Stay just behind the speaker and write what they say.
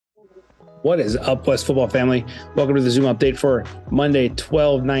What is up, West football family? Welcome to the Zoom update for Monday,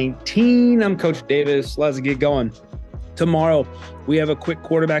 12/19. I'm Coach Davis. Let's get going. Tomorrow, we have a quick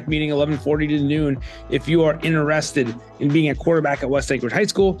quarterback meeting, 11:40 to noon. If you are interested in being a quarterback at West Anchorage High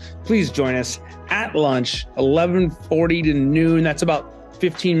School, please join us at lunch, 11:40 to noon. That's about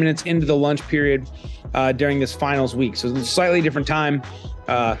 15 minutes into the lunch period during this finals week. So it's a slightly different time.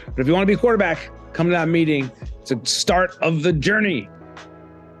 But if you want to be a quarterback, come to that meeting. It's a start of the journey.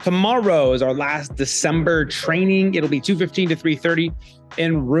 Tomorrow is our last December training. It'll be 2:15 to 3:30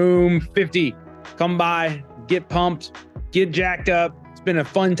 in room 50. Come by, get pumped, get jacked up. It's been a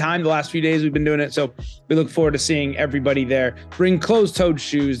fun time the last few days we've been doing it. So we look forward to seeing everybody there. Bring closed-toed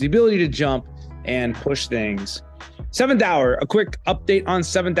shoes, the ability to jump and push things. 7th hour, a quick update on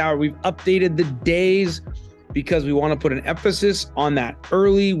 7th hour. We've updated the days because we want to put an emphasis on that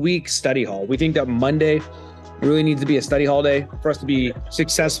early week study hall. We think that Monday really needs to be a study hall day for us to be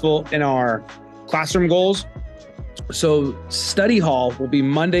successful in our classroom goals. So study hall will be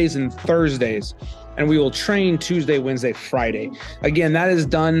Mondays and Thursdays, and we will train Tuesday, Wednesday, Friday. Again, that is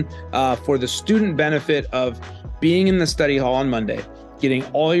done for the student benefit of being in the study hall on Monday, getting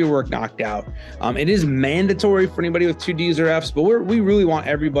all your work knocked out. It is mandatory for anybody with 2 Ds or Fs, but we really want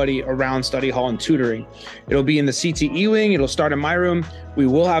everybody around study hall and tutoring. It'll be in the CTE wing. It'll start in my room. We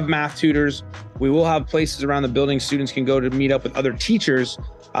will have math tutors. We will have places around the building students can go to meet up with other teachers.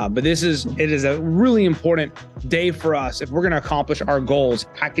 But it is a really important day for us if we're going to accomplish our goals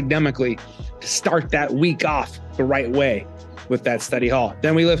academically to start that week off the right way with that study hall.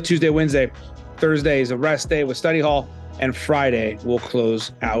 Then we lift Tuesday, Wednesday. Thursday is a rest day with study hall. And Friday, we'll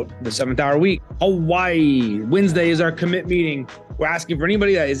close out the 7th hour week. Hawaii. Wednesday is our commit meeting. We're asking for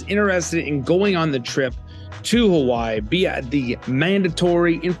anybody that is interested in going on the trip to Hawaii, be at the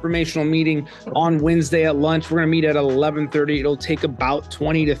mandatory informational meeting on Wednesday at lunch. We're going to meet at 11:30. It'll take about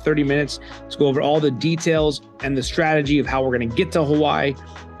 20 to 30 minutes to go over all the details and the strategy of how we're going to get to Hawaii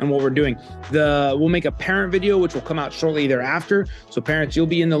and what we're doing. We'll make a parent video, which will come out shortly thereafter. So parents, you'll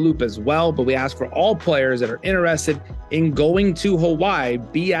be in the loop as well. But we ask for all players that are interested in going to Hawaii,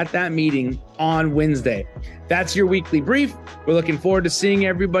 be at that meeting on Wednesday. That's your weekly brief. We're looking forward to seeing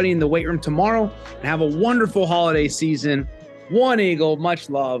everybody in the weight room tomorrow, and have a wonderful holiday season. One Eagle, much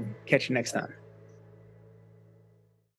love. Catch you next time.